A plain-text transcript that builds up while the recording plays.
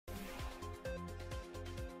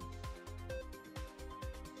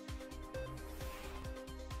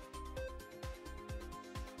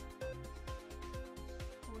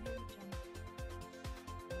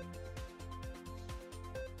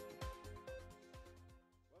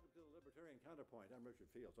right, I'm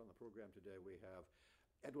Richard Fields. On the program today we have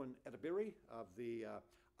Edwin Edibiri of the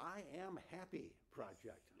I Am Happy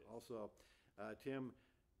Project. Yes. Also Tim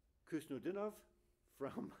Kusnudinov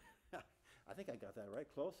from, I think I got that right,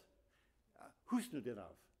 close?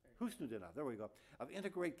 Husnudinov, there we go, of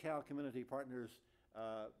Integrate Cal Community Partners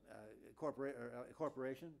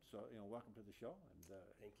Corporation. So, welcome to the show, and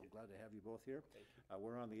Thank you. I'm glad to have you both here. Thank you.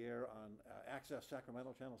 We're on the air on Access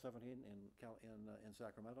Sacramento, Channel 17 in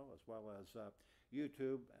Sacramento, as well as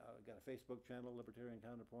YouTube. We've got a Facebook channel, Libertarian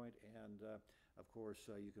Counterpoint, and of course,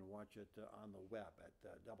 you can watch it on the web at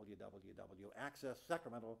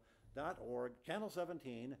www.accesssacramento.org, Channel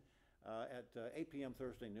 17. At 8 p.m.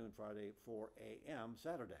 Thursday, noon Friday, 4 a.m.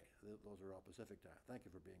 Saturday. Those are all Pacific time. Thank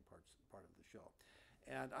you for being part of the show.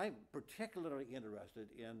 And I'm particularly interested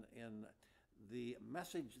in the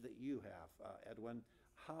message that you have, Edwin,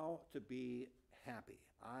 how to be happy.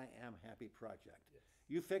 I Am Happy Project. Yes.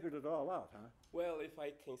 You figured it all out, huh? Well, if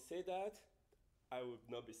I can say that, I would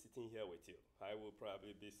not be sitting here with you. I will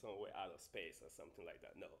probably be somewhere out of space or something like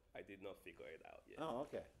that. No, I did not figure it out yet. Oh,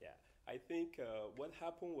 okay. Yeah. I think what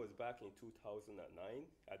happened was back in 2009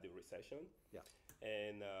 at the recession. Yeah.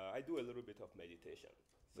 And I do a little bit of meditation.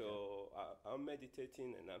 So okay. I'm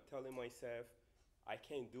meditating and I'm telling myself, I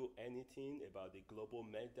can't do anything about the global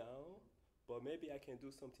meltdown, but maybe I can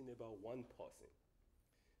do something about one person.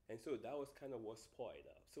 And so that was kind of what spoiled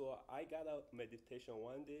up. So I got out meditation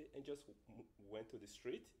one day and just went to the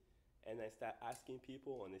street and I started asking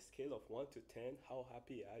people on a scale of 1 to 10, how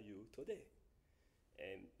happy are you today?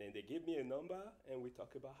 And then they give me a number and we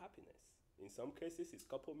talk about happiness. In some cases, it's a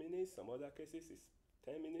couple minutes. Some other cases, it's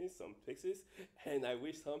 10 minutes, some cases. And I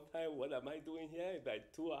wish sometime, what am I doing here?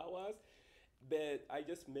 About 2 hours. But I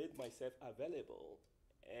just made myself available.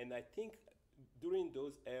 And I think during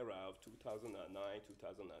those era of 2009,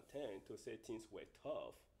 2010, to say things were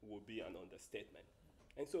tough would be an understatement.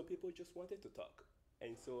 And so people just wanted to talk.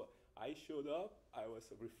 And so I showed up, I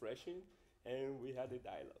was refreshing, and we had a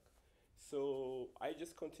dialogue. So I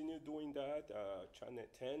just continued doing that. Channel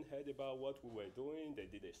 10 heard about what we were doing. They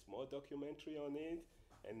did a small documentary on it,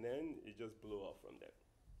 and then it just blew up from there.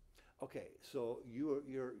 Okay, so your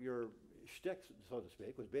shtick, so to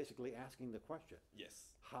speak, was basically asking the question.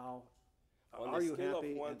 Yes. How on are you happy? On a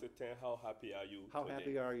scale of 1 to 10, how happy are you How today?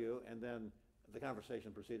 happy are you? And then the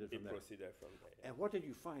conversation proceeded from there. It proceeded from there. Yeah. And what did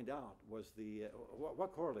you find out was the,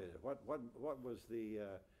 what correlated? What was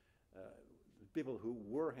the people who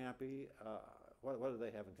were happy, what did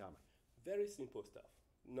they have in common? Very simple stuff.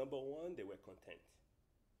 Number one, they were content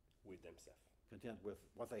with themselves. Content with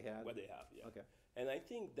what they had? What they have, yeah. Okay. And I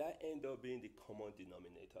think that ended up being the common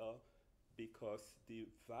denominator because the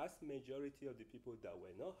vast majority of the people that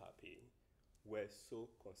were not happy were so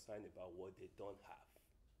concerned about what they don't have.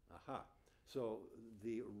 Aha. So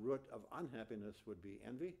the root of unhappiness would be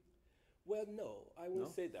envy? Well, no, I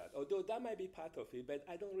won't say that. Although that might be part of it, but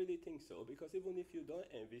I don't really think so. Because even if you don't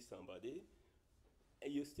envy somebody,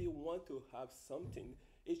 and you still want to have something,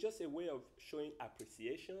 it's just a way of showing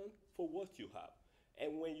appreciation for what you have.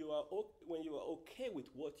 And when you are okay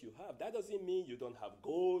with what you have, that doesn't mean you don't have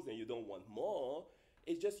goals and you don't want more.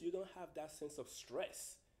 It's just you don't have that sense of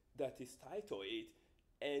stress that is tied to it,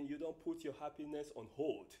 and you don't put your happiness on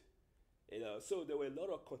hold. So there were a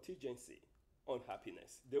lot of contingency on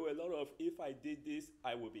happiness. There were a lot of, if I did this,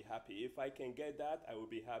 I will be happy. If I can get that, I will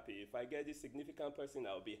be happy. If I get this significant person,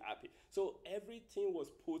 I will be happy. So everything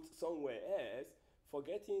was put somewhere else,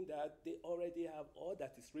 forgetting that they already have all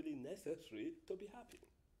that is really necessary to be happy.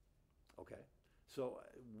 Okay. So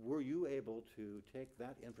were you able to take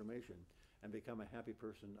that information and become a happy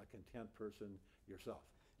person, a content person yourself?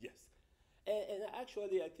 Yes. And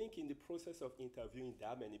actually, I think in the process of interviewing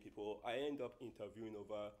that many people, I end up interviewing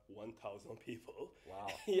over 1,000 people. Wow.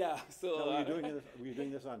 Yeah. So now, were you doing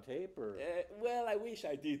this on tape, or? Well, I wish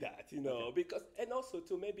I did that, okay. Because, and also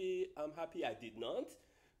too, maybe I'm happy I did not,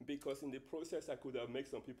 because in the process I could have made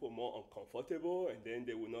some people more uncomfortable, and then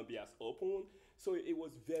they would not be as open. So it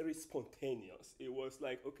was very spontaneous. It was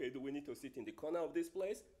like, okay, do we need to sit in the corner of this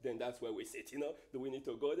place? Then that's where we sit, Do we need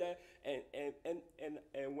to go there? And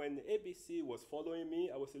when ABC was following me,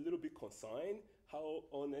 I was a little bit concerned how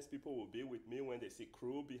honest people will be with me when they see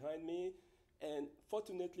crew behind me. And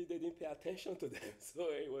fortunately, they didn't pay attention to them. So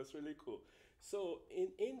it was really cool. So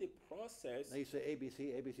in the process... Now you say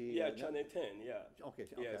ABC? Yeah, Channel 10, yeah. Okay.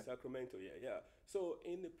 Yeah, Sacramento, yeah. So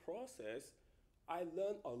in the process, I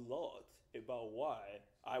learned a lot about why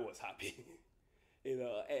I was happy.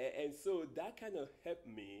 And so that kind of helped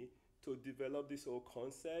me to develop this whole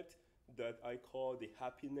concept that I call the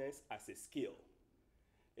happiness as a skill.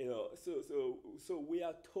 So we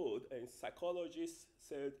are told, and psychologists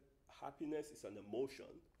said, happiness is an emotion,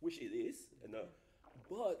 which it is,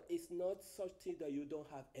 but it's not something that you don't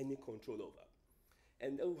have any control over.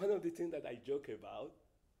 And one of the things that I joke about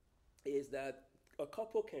is that a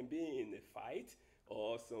couple can be in a fight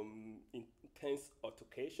or some intense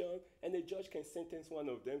altercation, and the judge can sentence one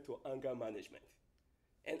of them to anger management.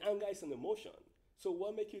 And anger is an emotion. So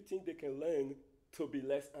what makes you think they can learn to be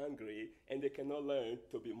less angry and they cannot learn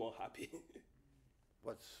to be more happy?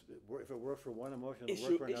 If it works for one emotion, it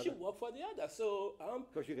work for another? It should work for the other. So,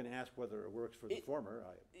 of course, you can ask whether it works for the former.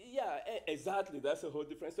 Yeah, exactly. That's a whole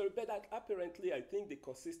different story. But apparently, I think the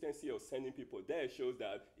consistency of sending people there shows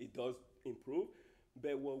that it does improve.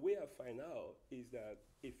 But what we have found out is that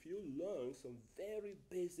if you learn some very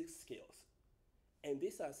basic skills, and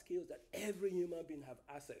these are skills that every human being have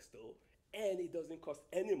access to, and it doesn't cost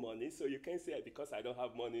any money, so you can't say because I don't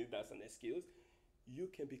have money, that's an excuse, you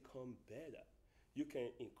can become better. You can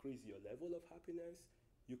increase your level of happiness.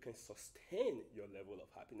 You can sustain your level of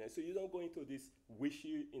happiness. So you don't go into this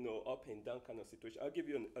wishy, up and down kind of situation. I'll give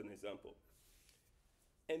you an example.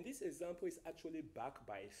 And this example is actually backed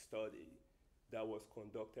by a study that was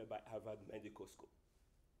conducted by Harvard Medical School.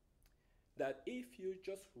 That if you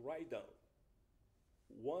just write down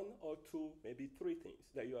one or two, maybe three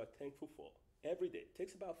things that you are thankful for every day, it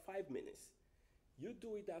takes about 5 minutes. You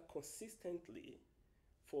do it that consistently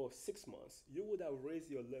for 6 months, you would have raised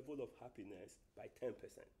your level of happiness by 10%.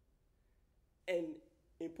 And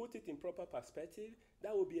put it in proper perspective,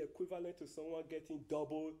 that would be equivalent to someone getting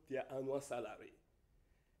double their annual salary.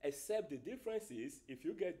 Except the difference is, if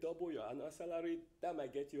you get double your annual salary, that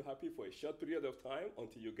might get you happy for a short period of time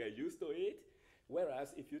until you get used to it.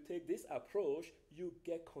 Whereas if you take this approach, you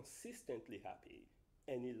get consistently happy,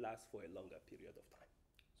 and it lasts for a longer period of time.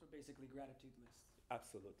 So basically gratitude lists.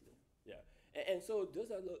 Absolutely, yeah. And so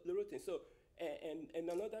those are little things. So, and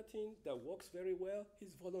another thing that works very well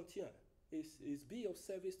is volunteer. Is be of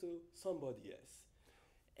service to somebody else.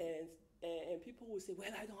 And people will say,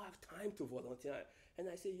 well, I don't have time to volunteer. And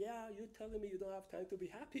I say, yeah, you're telling me you don't have time to be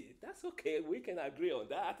happy. That's okay, we can agree on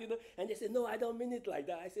that, And they say, no, I don't mean it like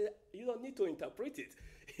that. I say, you don't need to interpret it.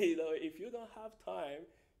 If you don't have time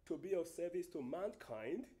to be of service to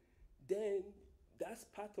mankind, then that's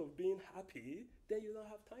part of being happy, then you don't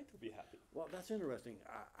have time to be happy. Well, that's interesting.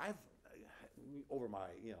 I've, over my,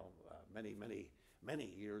 many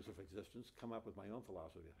years of existence, come up with my own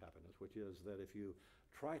philosophy of happiness, which is that if you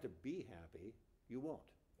try to be happy, you won't.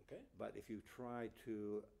 Okay. But if you try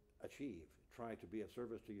to achieve, try to be of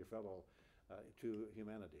service to your fellow, to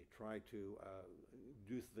humanity, try to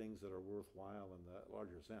do things that are worthwhile in the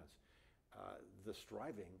larger sense, the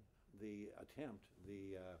striving, the attempt,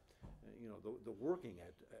 the working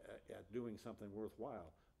at doing something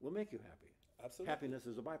worthwhile will make you happy. Absolutely. Happiness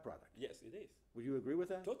is a byproduct. Yes, it is. Would you agree with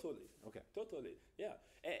that? Totally. Okay. Totally, yeah.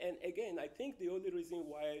 And again, I think the only reason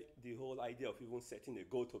why the whole idea of even setting a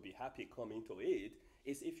goal to be happy come into it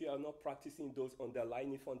is if you are not practicing those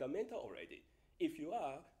underlying fundamental already. If you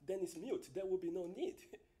are, then it's mute. There will be no need.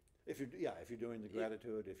 If you're doing the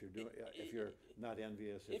gratitude, if you're not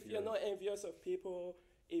envious, if you're not envious of people,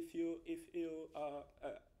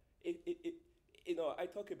 I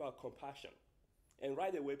talk about compassion. And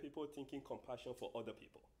right away, people thinking compassion for other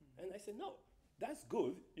people. Mm-hmm. And I say, no, that's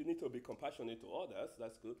good. You need to be compassionate to others.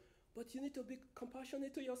 That's good. But you need to be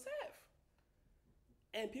compassionate to yourself.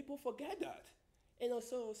 And people forget that.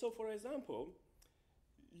 So for example,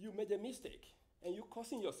 you made a mistake and you're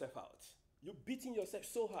cursing yourself out. You're beating yourself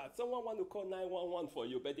so hard. Someone want to call 911 for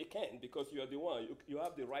you, but they can't because you are the one. You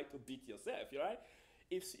have the right to beat yourself, right?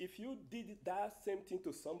 If you did that same thing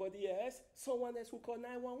to somebody else, someone else will call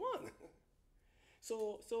 911.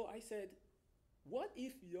 So I said, what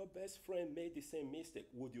if your best friend made the same mistake?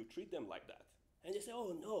 Would you treat them like that? And they say,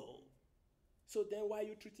 oh, no. So then why are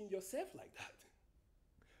you treating yourself like that?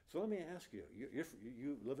 So let me ask you,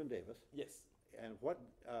 you live in Davis. Yes. And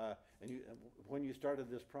when you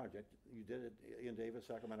started this project, you did it in Davis,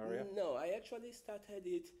 Sacramento area? No, I actually started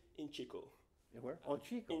it in Chico. In where? Oh,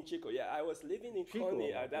 Chico. In Chico, yeah. I was living in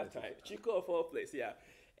Coney at that time. Chico of all places, yeah.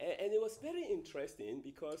 And it was very interesting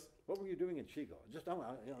because... What were you doing in Chico?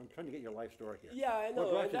 I'm trying to get your life story here. Yeah, I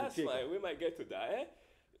know, and that's fine. We might get to that. Eh?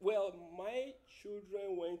 Well, my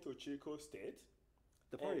children went to Chico State.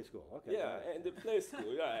 The party school, okay. Yeah, and the play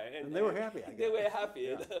school, yeah. And they were happy, I guess. They were happy,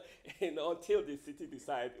 yeah. Until the city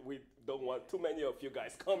decided we don't want too many of you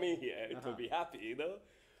guys coming here to be happy,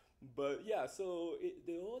 But yeah, so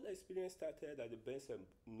the whole experience started at the Barnes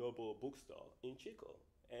 & Noble bookstore in Chico.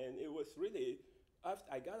 And it was really...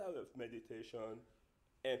 After I got out of meditation,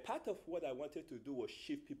 and part of what I wanted to do was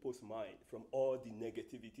shift people's mind from all the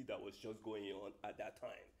negativity that was just going on at that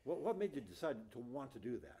time. What made you decide to want to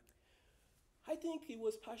do that? I think he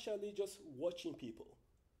was partially just watching people.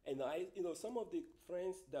 And some of the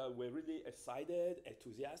friends that were really excited,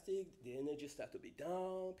 enthusiastic, the energy started to be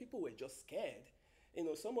down. People were just scared.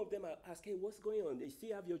 Some of them are asking, what's going on? They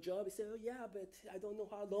still have your job? They say, oh yeah, but I don't know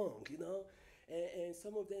how long, And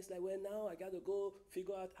some of them is like, well, now I got to go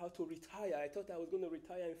figure out how to retire. I thought I was going to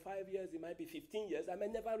retire in 5 years. It might be 15 years. I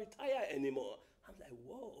might never retire anymore. I'm like,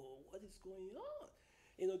 whoa, what is going on?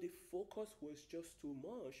 The focus was just too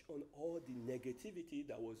much on all the negativity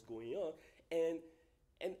that was going on.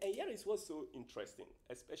 And here is what's so interesting,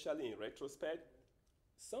 especially in retrospect.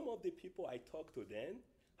 Some of the people I talked to then,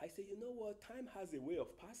 I say, you know what, time has a way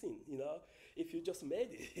of passing, if you just made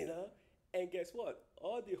it, And guess what?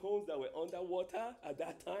 All the homes that were underwater at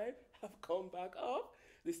that time have come back up.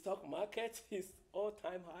 The stock market is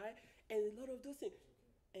all-time high, and a lot of those things.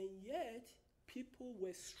 And yet, people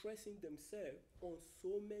were stressing themselves on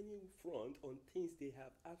so many fronts on things they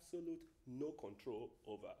have absolute no control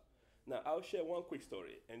over. Now, I'll share one quick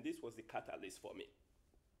story, and this was the catalyst for me.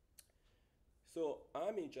 So,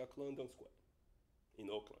 I'm in Jack London Square in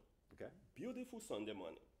Oakland. Okay. Beautiful Sunday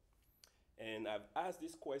morning. And I've asked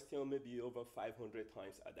this question maybe over 500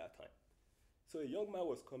 times at that time. So a young man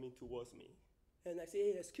was coming towards me, and I said,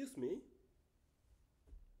 hey, excuse me,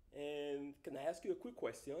 and can I ask you a quick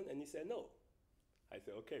question? And he said, no. I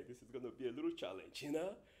said, okay, this is going to be a little challenge,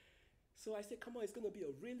 So I said, come on, it's going to be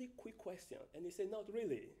a really quick question. And he said, not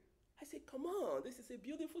really. I said, come on, this is a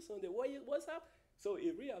beautiful Sunday. What's up? So he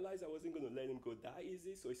realized I wasn't going to let him go that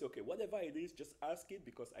easy. So he said, okay, whatever it is, just ask it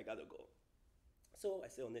because I got to go. So I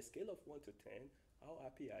said, on a scale of 1 to 10, how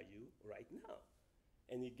happy are you right now?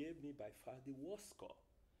 And he gave me by far the worst score.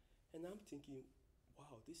 And I'm thinking,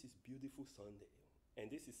 wow, this is beautiful Sunday. And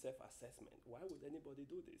this is self-assessment. Why would anybody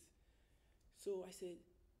do this? So I said,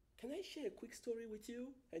 can I share a quick story with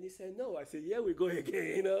you? And he said, no. I said, here we go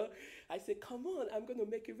again, I said, come on, I'm going to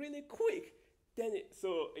make it really quick.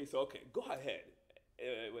 So he said, okay, go ahead.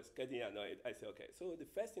 It was getting annoyed. I said, okay. So the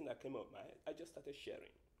first thing that came up my head, I just started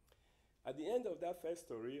sharing. At the end of that first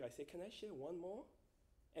story, I said, can I share one more?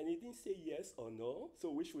 And he didn't say yes or no,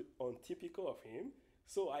 so which was untypical of him.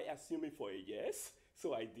 So I assumed it for a yes.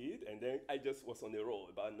 So I did, and then I just was on the roll.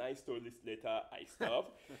 About 9 stories later, I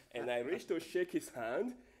stopped, and I reached to shake his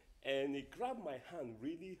hand, and he grabbed my hand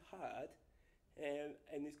really hard, and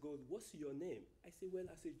he goes, what's your name? I said, well,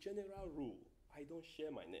 as a general rule, I don't share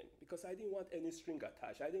my name, because I didn't want any string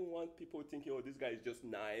attached. I didn't want people thinking, oh, this guy is just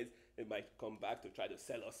nice, and might come back to try to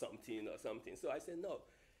sell us something or something. So I said, no.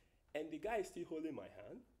 And the guy is still holding my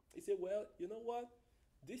hand. He said, well, you know what?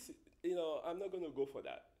 I'm not going to go for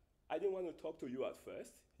that. I didn't want to talk to you at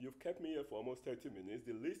first. You've kept me here for almost 30 minutes.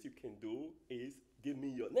 The least you can do is give me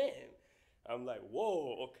your name. I'm like,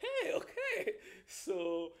 whoa, okay.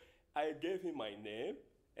 So I gave him my name,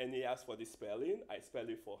 and he asked for the spelling. I spelled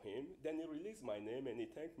it for him. Then he released my name, and he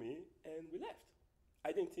thanked me, and we left.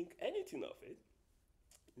 I didn't think anything of it.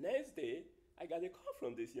 Next day, I got a call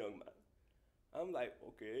from this young man. I'm like,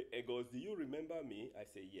 okay. He goes, do you remember me? I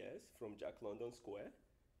say, yes, from Jack London Square.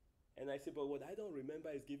 And I said, but what I don't remember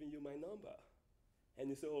is giving you my number. And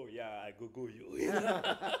he said, oh, yeah, I Google you.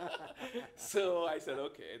 So I said,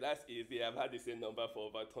 okay, that's easy. I've had the same number for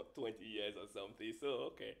over 20 years or something.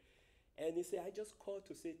 So, okay. And he said, I just called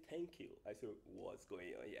to say thank you. I said, what's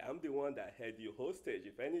going on? Yeah, I'm the one that held you hostage.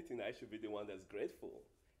 If anything, I should be the one that's grateful.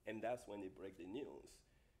 And that's when he broke the news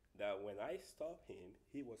that when I stopped him,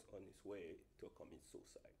 he was on his way to commit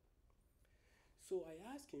suicide. So I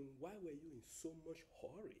asked him, why were you in so much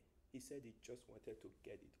hurry? He said he just wanted to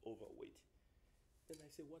get it over with. Then I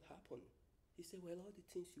said, what happened? He said, well, all the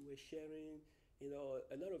things you were sharing,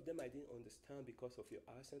 a lot of them I didn't understand because of your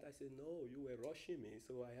accent. I said, no, you were rushing me,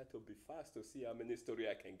 so I had to be fast to see how many stories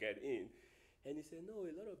I can get in. And he said, no,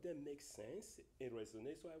 a lot of them make sense. It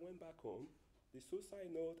resonates. So I went back home. The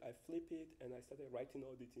suicide note, I flipped it, and I started writing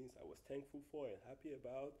all the things I was thankful for and happy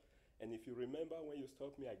about. And if you remember when you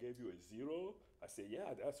stopped me, I gave you a 0. I said,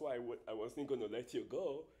 yeah, that's why I wasn't going to let you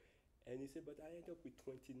go. And he said, but I ended up with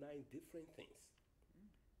 29 different things.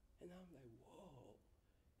 And I'm like, whoa.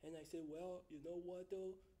 And I said, well, you know what,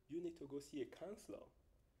 though? You need to go see a counselor.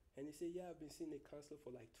 And he said, yeah, I've been seeing a counselor for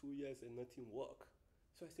like 2 years and nothing worked.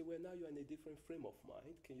 So I said, well, now you're in a different frame of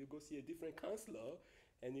mind. Can you go see a different counselor?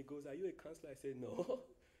 And he goes, are you a counselor? I said, no.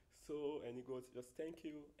 So, and he goes, just thank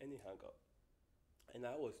you. And he hung up. And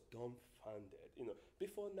I was dumbfounded.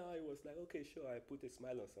 Before now, it was like, okay, sure, I put a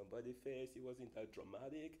smile on somebody's face. It wasn't that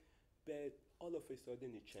dramatic. But all of a sudden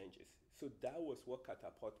it changes. So that was what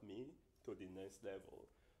catapulted me to the next level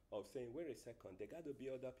of saying, wait a second, there got to be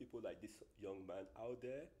other people like this young man out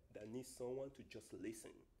there that need someone to just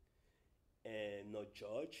listen and not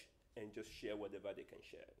judge and just share whatever they can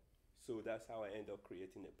share. So that's how I end up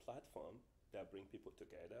creating a platform that bring people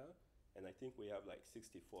together. And I think we have like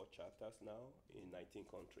 64 chapters now in 19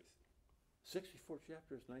 countries. 64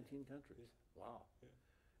 chapters, 19 countries. Yeah. Wow.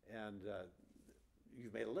 Yeah. And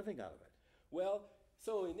you've made a living out of it. Well,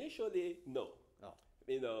 so initially, no.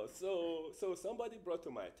 Oh. So somebody brought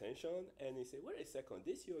to my attention and he said, wait a second,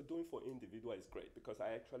 this you're doing for individual is great, because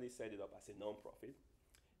I actually set it up as a non-profit.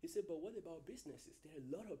 He said, but what about businesses? There are a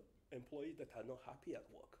lot of employees that are not happy at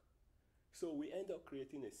work. So we end up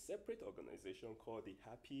creating a separate organization called the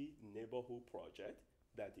Happy Neighborhood Project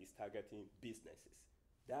that is targeting businesses.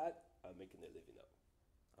 That I'm making a living of.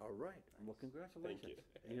 All right. Well, congratulations. Thank you.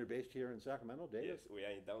 And you're based here in Sacramento, Davis? Yes, we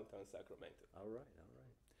are in downtown Sacramento. All right, all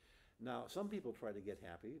right. Now, some people try to get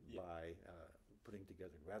happy Yeah. by putting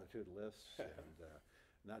together gratitude lists and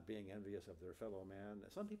not being envious of their fellow man.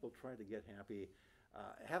 Some people try to get happy,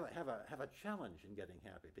 have a challenge in getting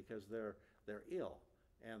happy because they're ill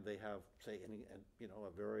and they have, say,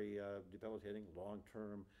 a very debilitating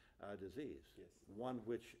long-term disease. Yes. One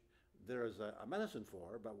which there's a medicine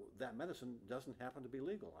for, but that medicine doesn't happen to be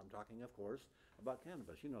legal. I'm talking, of course, about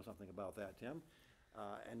cannabis. You know something about that, Tim.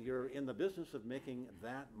 And you're in the business of making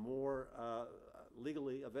that more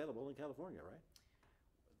legally available in California, right?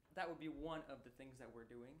 That would be one of the things that we're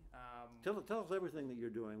doing. Tell us everything that you're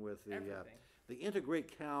doing with the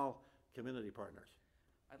Integrate Cal community partners.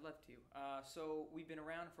 I'd love to. So we've been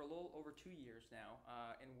around for a little over 2 years now,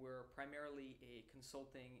 and we're primarily a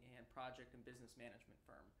consulting and project and business management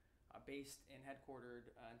firm based and headquartered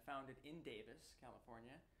and founded in Davis,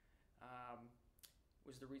 California.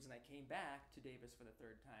 Was the reason I came back to Davis for the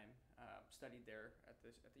third time, studied there at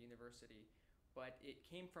the university. But it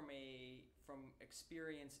came from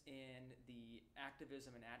experience in the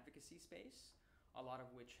activism and advocacy space, a lot of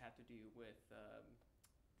which had to do with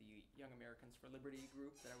the Young Americans for Liberty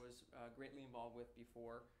group that I was greatly involved with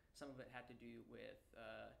before. Some of it had to do with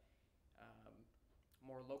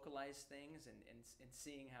more localized things and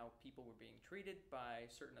seeing how people were being treated by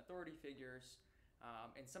certain authority figures.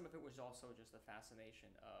 And some of it was also just a fascination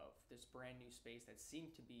of this brand new space that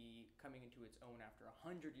seemed to be coming into its own after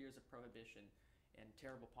 100 years of prohibition and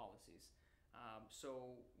terrible policies.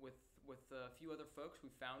 So with a few other folks, we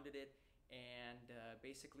founded it and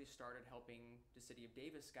basically started helping the city of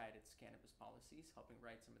Davis guide its cannabis policies, helping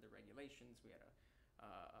write some of the regulations. We had a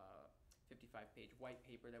 55-page white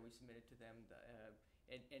paper that we submitted to them,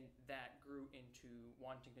 and that grew into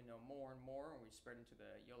wanting to know more and more, and we spread into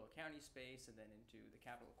the Yolo County space and then into the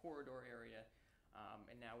Capitol Corridor area,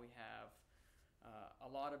 and now we have a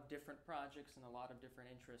lot of different projects and a lot of different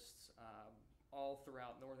interests all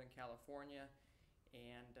throughout Northern California.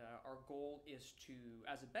 And our goal is to,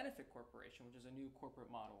 as a benefit corporation, which is a new corporate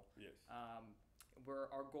model, Yes. where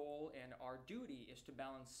our goal and our duty is to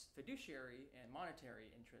balance fiduciary and monetary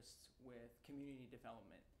interests with community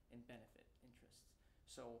development and benefit interests.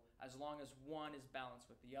 So as long as one is balanced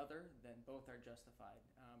with the other, then both are justified.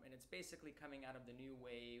 And it's basically coming out of the new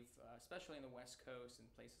wave, especially in the West Coast and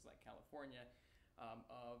places like California,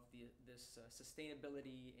 of this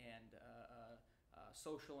sustainability and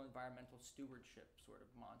social environmental stewardship sort of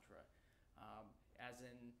mantra, as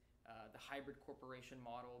in the hybrid corporation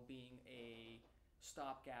model being a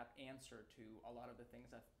stopgap answer to a lot of the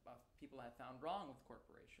things that people have found wrong with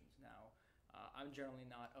corporations. Now, I'm generally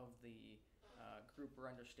not of the group or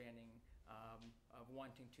understanding of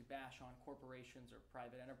wanting to bash on corporations or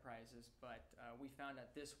private enterprises, but we found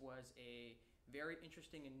that this was a very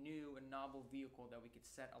interesting and new and novel vehicle that we could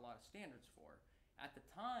set a lot of standards for. At the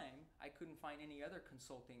time, I couldn't find any other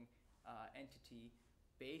consulting entity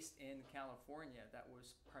based in California that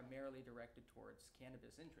was primarily directed towards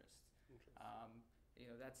cannabis interests.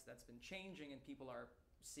 That's been changing, and people are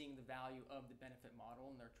seeing the value of the benefit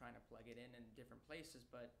model, and they're trying to plug it in different places.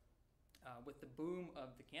 But with the boom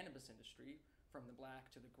of the cannabis industry, from the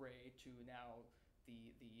black to the gray to now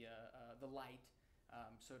the light,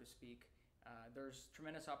 so to speak, there's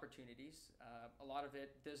tremendous opportunities. A lot of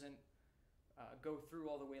it doesn't go through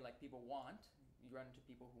all the way like people want. You run into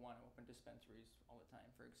people who want to open dispensaries all the time,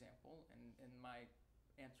 for example, and my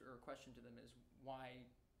answer or question to them is, why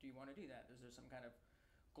do you want to do that? Is there some kind of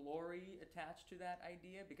glory attached to that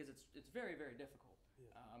idea? Because it's very, very difficult.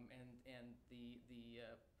 Yeah. And the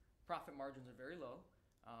profit margins are very low,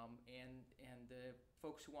 and the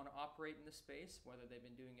folks who want to operate in the space, whether they've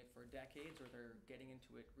been doing it for decades or they're getting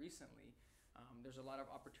into it recently, there's a lot of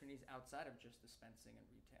opportunities outside of just dispensing and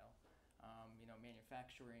retail.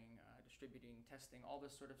 Manufacturing, distributing, testing, all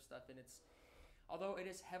this sort of stuff. And although it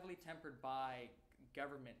is heavily tempered by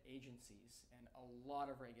government agencies and a lot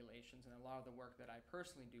of regulations and a lot of the work that I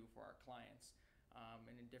personally do for our clients,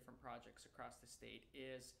 and in different projects across the state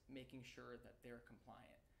is making sure that they're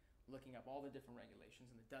compliant, looking up all the different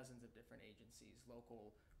regulations and the dozens of different agencies,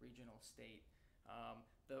 local, regional, state.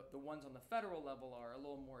 The ones on the federal level are a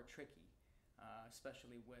little more tricky,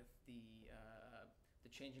 especially with the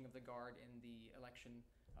changing of the guard in the election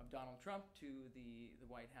of Donald Trump to the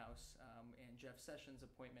White House, and Jeff Sessions'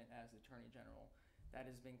 appointment as Attorney General. That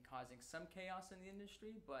has been causing some chaos in the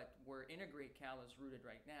industry, but where Integrate Cal is rooted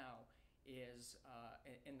right now is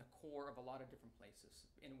in the core of a lot of different places,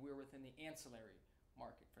 and we're within the ancillary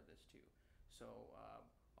market for this too. So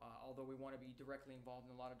although we want to be directly involved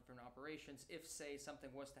in a lot of different operations, if say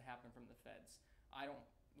something was to happen from the feds, I don't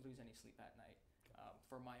lose any sleep at night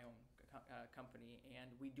for my own company,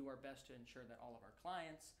 and we do our best to ensure that all of our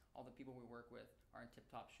clients, all the people we work with, are in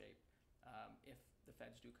tip-top shape if the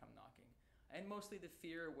feds do come knocking. And mostly the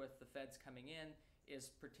fear with the feds coming in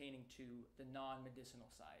is pertaining to the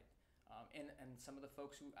non-medicinal side, and some of the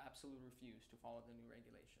folks who absolutely refuse to follow the new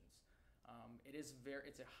regulations.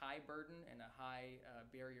 It's a high burden and a high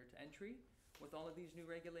barrier to entry with all of these new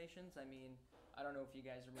regulations. I mean, I don't know if you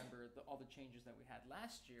guys remember all the changes that we had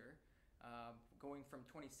last year. Going from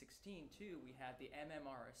 2016 to, we had the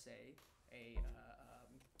MMRSA, a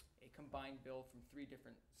combined bill from 3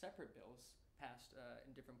 different separate bills passed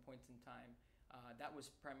in different points in time. That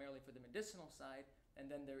was primarily for the medicinal side, and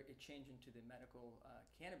then it changed into the Medical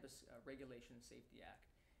Cannabis Regulation and Safety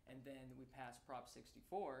Act. And then we passed Prop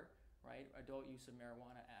 64, right, Adult Use of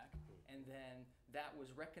Marijuana Act, and then that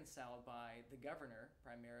was reconciled by the governor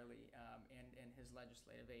primarily, and his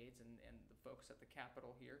legislative aides and the folks at the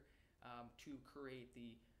Capitol here, to create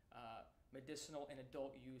the Medicinal and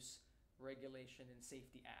Adult Use Regulation and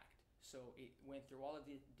Safety Act. So it went through all of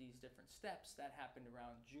these different steps. That happened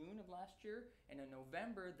around June of last year, and in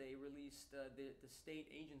November they released the state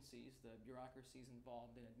agencies, the bureaucracies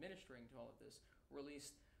involved in administering to all of this,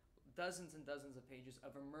 released dozens and dozens of pages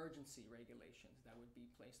of emergency regulations that would be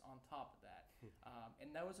placed on top of that. And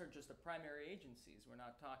those are just the primary agencies. We're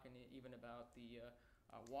not talking even about the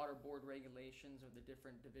water board regulations or the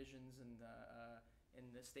different divisions in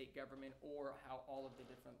the state government, or how all of the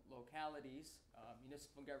different localities,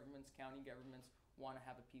 municipal governments, county governments, want to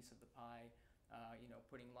have a piece of the pie,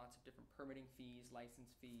 putting lots of different permitting fees,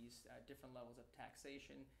 license fees, different levels of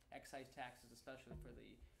taxation, excise taxes, especially for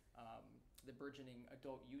the burgeoning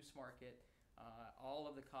adult use market, all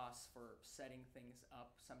of the costs for setting things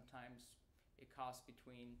up. Sometimes it costs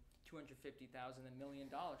between $250,000 and $1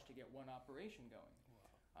 million to get one operation going.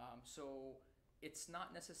 Wow. So it's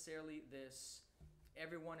not necessarily this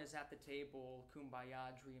everyone is at the table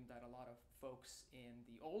kumbaya dream that a lot of folks in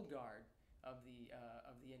the old guard of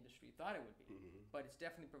the industry thought it would be. Mm-hmm. But it's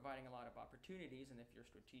definitely providing a lot of opportunities, and if you're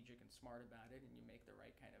strategic and smart about it and you make the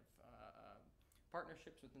right kind of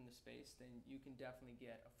partnerships within the space, then you can definitely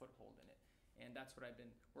get a foothold in it. And that's what I've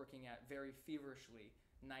been working at very feverishly,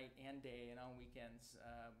 night and day and on weekends,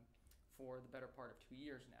 for the better part of 2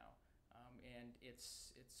 years now. And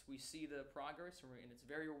we see the progress, and it's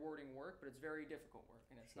very rewarding work, but it's very difficult work,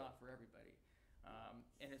 and it's not for everybody.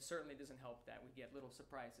 And it certainly doesn't help that we get little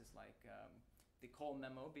surprises like the Cole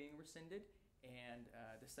memo being rescinded and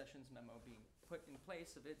the Sessions memo being put in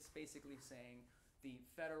place of it's basically saying the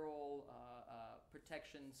federal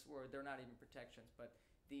protections, or they're not even protections, but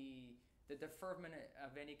the deferment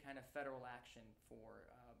of any kind of federal action for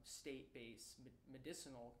state-based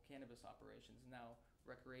medicinal cannabis operations, now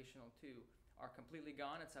recreational too, are completely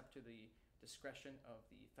gone. It's up to the discretion of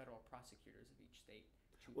the federal prosecutors of each state.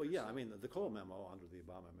 Well, yeah, I mean, the Cole memo under the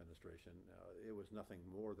Obama administration, it was nothing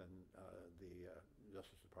more than the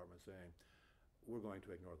Justice Department saying, we're going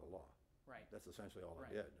to ignore the law. Right. That's essentially all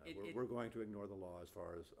right. it did. We're going to ignore the law as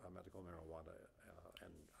far as medical marijuana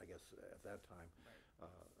and I guess at that time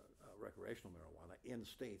recreational marijuana in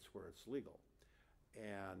states where it's legal.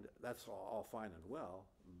 And that's all fine and well,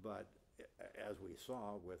 but as we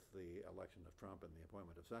saw with the election of Trump and the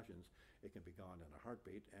appointment of Sessions, it can be gone in a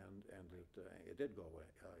heartbeat, and it did go away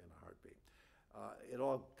in a heartbeat. It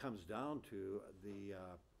all comes down to the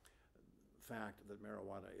fact that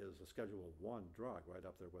marijuana is a Schedule I drug, right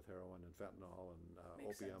up there with heroin and fentanyl and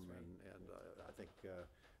opium, sense, right? and I think a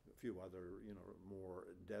few other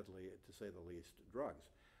more deadly, to say the least, drugs.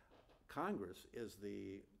 Congress is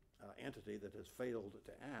the entity that has failed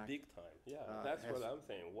to act. Big time, yeah. That's what I'm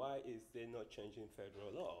saying. Why is they not changing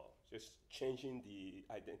federal law? Just changing the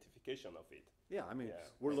identification of it. Yeah, I mean,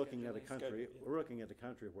 we're looking at a country. We're looking at a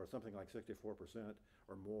country where something like 64%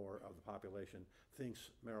 or more of the population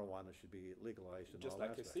thinks marijuana should be legalized in just all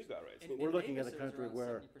like aspects. a cigarette. We're looking at a country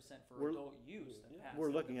where 70% for adult use.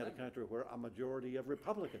 We're looking at a country where a majority of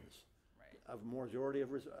Republicans a majority of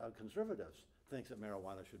conservatives thinks that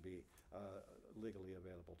marijuana should be legally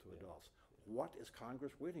available to adults. What is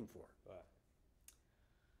Congress waiting for?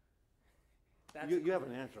 You have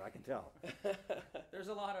an answer, I can tell. There's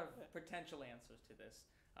a lot of potential answers to this.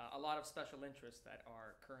 A lot of special interests that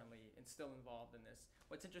are currently and still involved in this.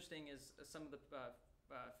 What's interesting is some of the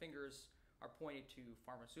fingers are pointed to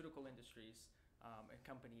pharmaceutical industries and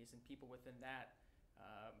companies and people within that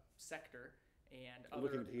sector and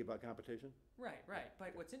looking to hear about competition? Right.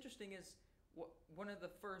 But what's interesting is one of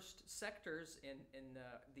the first sectors in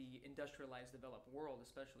the industrialized developed world,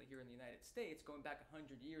 especially here in the United States, going back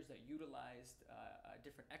 100 years, that utilized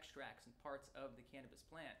different extracts and parts of the cannabis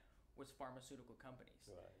plant was pharmaceutical companies.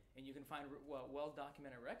 Right. And you can find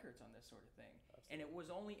well-documented records on this sort of thing. Absolutely. And it was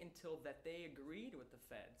only until that they agreed with the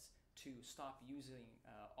feds to stop using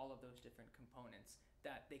all of those different components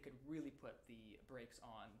that they could really put the brakes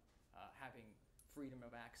on having freedom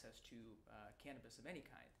of access to cannabis of any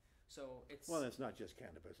kind. So it's it's not just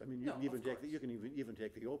cannabis. I mean, you can even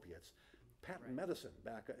take the opiates. Patent medicine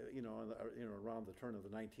back around the turn of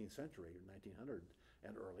the 19th century, 1900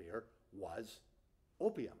 and earlier, was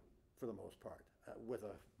opium for the most part, with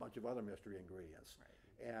a bunch of other mystery ingredients.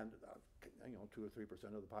 Right. And 2 or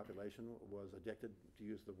 3% of the population was addicted, to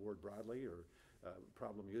use the word broadly, or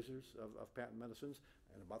problem users of patent medicines,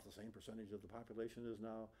 and about the same percentage of the population is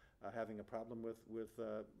now having a problem with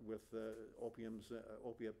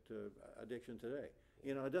opiate addiction today.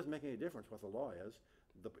 It doesn't make any difference what the law is.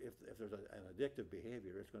 If there's an addictive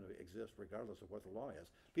behavior, it's going to exist regardless of what the law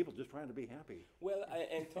is. People just trying to be happy. Well,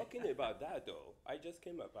 and talking about that though, I just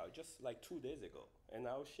came about just like 2 days ago, and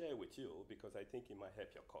I'll share with you because I think it might help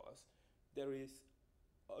your cause. There is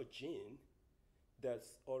a gene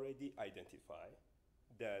that's already identified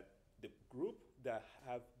that the group that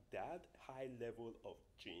have that high level of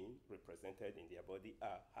gene represented in their body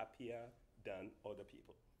are happier than other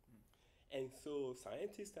people. And so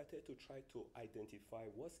scientists started to try to identify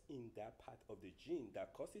what's in that part of the gene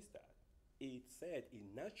that causes that. It said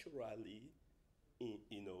it naturally,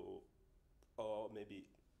 or maybe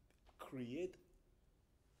create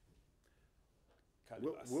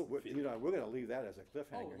we're going to leave that as a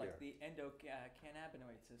cliffhanger like here. the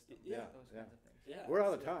endocannabinoid system. Those kinds of things. Yeah. We're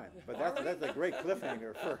out of time, but that's a great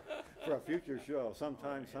cliffhanger for a future show,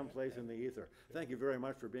 sometime, someplace in the ether. Thank you very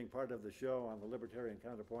much for being part of the show on the Libertarian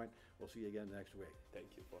Counterpoint. We'll see you again next week.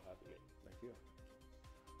 Thank you for having me. Thank you.